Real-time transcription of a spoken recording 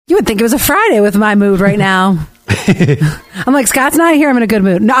would think it was a Friday with my mood right now. I'm like, Scott's not here. I'm in a good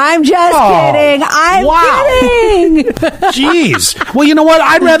mood. No, I'm just kidding. I'm kidding. Jeez. Well, you know what?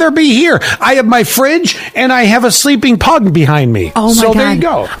 I'd rather be here. I have my fridge and I have a sleeping pug behind me. Oh, my God. There you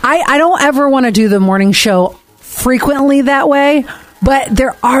go. I don't ever want to do the morning show frequently that way, but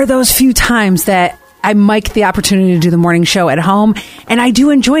there are those few times that I mic the opportunity to do the morning show at home, and I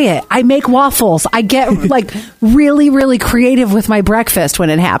do enjoy it. I make waffles. I get like really, really creative with my breakfast when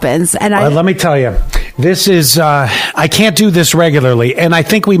it happens. And let me tell you, this is, I can't do this regularly. And I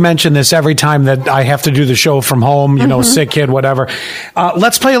think we mention this every time that I have to do the show from home, you know, sick kid, whatever.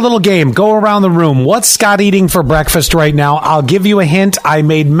 Let's play a little game. Go around the room. What's Scott eating for breakfast right now? I'll give you a hint. I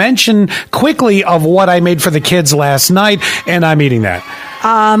made mention quickly of what I made for the kids last night, and I'm eating that.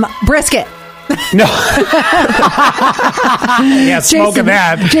 Brisket. No. Yeah, smoking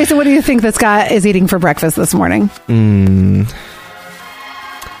that. Jason, what do you think that Scott is eating for breakfast this morning? I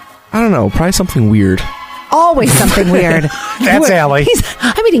don't know. Probably something weird. Always something weird. That's Allie.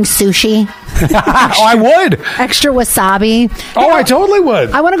 I'm eating sushi. I would. Extra wasabi. I totally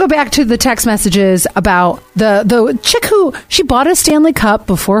would. I want to go back to the text messages about the chick who she bought a Stanley Cup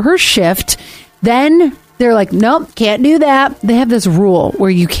before her shift. Then they're like, nope, can't do that. They have this rule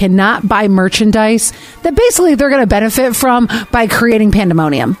where you cannot buy merchandise that basically they're going to benefit from by creating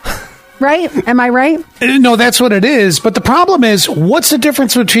pandemonium. Right? Am I right? No, that's what it is. But the problem is, what's the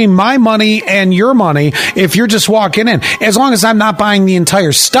difference between my money and your money if you're just walking in? As long as I'm not buying the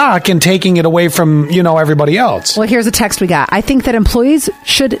entire stock and taking it away from, everybody else. Well, here's a text we got. I think that employees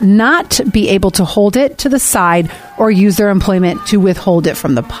should not be able to hold it to the side or use their employment to withhold it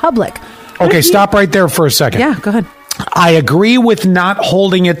from the public. Okay, stop right there for a second. Yeah, go ahead. I agree with not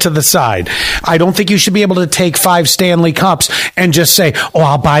holding it to the side. I don't think you should be able to take 5 Stanley Cups and just say,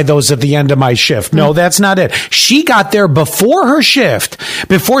 I'll buy those at the end of my shift. No, that's not it. She got there before her shift,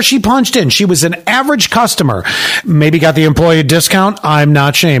 before she punched in. She was an average customer. Maybe got the employee discount. I'm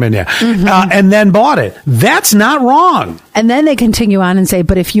not shaming you. And then bought it. That's not wrong. And then they continue on and say,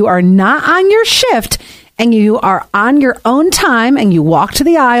 but if you are not on your shift and you are on your own time and you walk to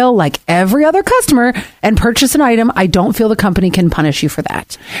the aisle like every other customer and purchase an item, I don't feel the company can punish you for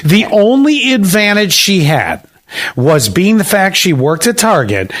that. The only advantage she had was being the fact she worked at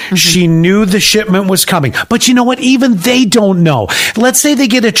Target. She knew the shipment was coming. But you know what? Even they don't know. Let's say they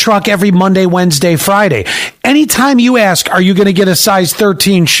get a truck every Monday, Wednesday, Friday. Anytime you ask, are you going to get a size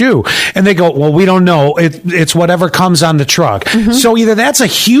 13 shoe? And they go, well, we don't know. It's whatever comes on the truck. So either that's a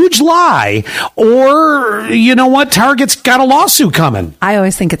huge lie or, you know what? Target's got a lawsuit coming. I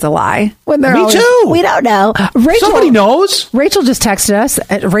always think it's a lie. When they're Me too. We don't know. Somebody knows. Rachel just texted us.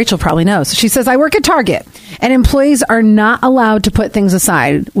 Rachel probably knows. She says, I work at Target and employees are not allowed to put things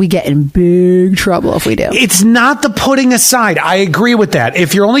aside. We get in big trouble if we do. It's not the putting aside. I agree with that.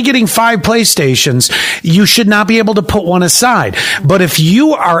 If you're only getting 5 PlayStations, you should not be able to put one aside. But if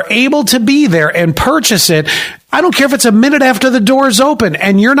you are able to be there and purchase it, I don't care if it's a minute after the doors open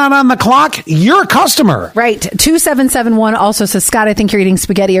and you're not on the clock, you're a customer. Right. 2771 also says, Scott, I think you're eating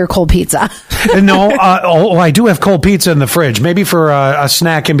spaghetti or cold pizza. No, I do have cold pizza in the fridge. Maybe for a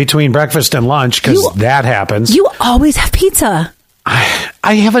snack in between breakfast and lunch, because that happens. You always have pizza.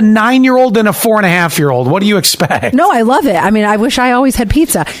 I have a 9-year-old and a 4.5-year-old. What do you expect? No, I love it. I mean, I wish I always had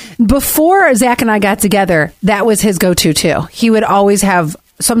pizza. Before Zach and I got together, that was his go-to too. He would always have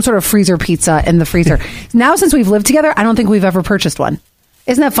some sort of freezer pizza in the freezer. Now, since we've lived together, I don't think we've ever purchased one.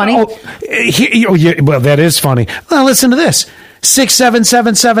 Isn't that funny? Yeah, well, that is funny. Well, listen to this.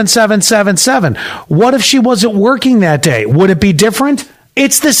 6777777. What if she wasn't working that day? Would it be different?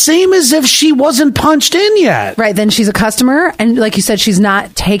 It's the same as if she wasn't punched in yet. Right. Then she's a customer. And like you said, she's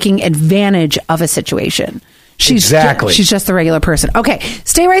not taking advantage of a situation. Exactly. She's just the regular person. Okay.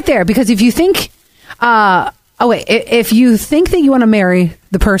 Stay right there, because if you think, if you think that you want to marry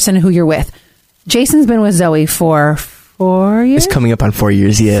the person who you're with, Jason's been with Zoe for 4 years. It's coming up on 4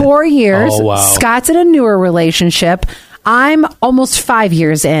 years, yeah. 4 years. Oh, wow. Scott's in a newer relationship. I'm almost 5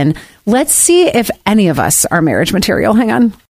 years in. Let's see if any of us are marriage material. Hang on.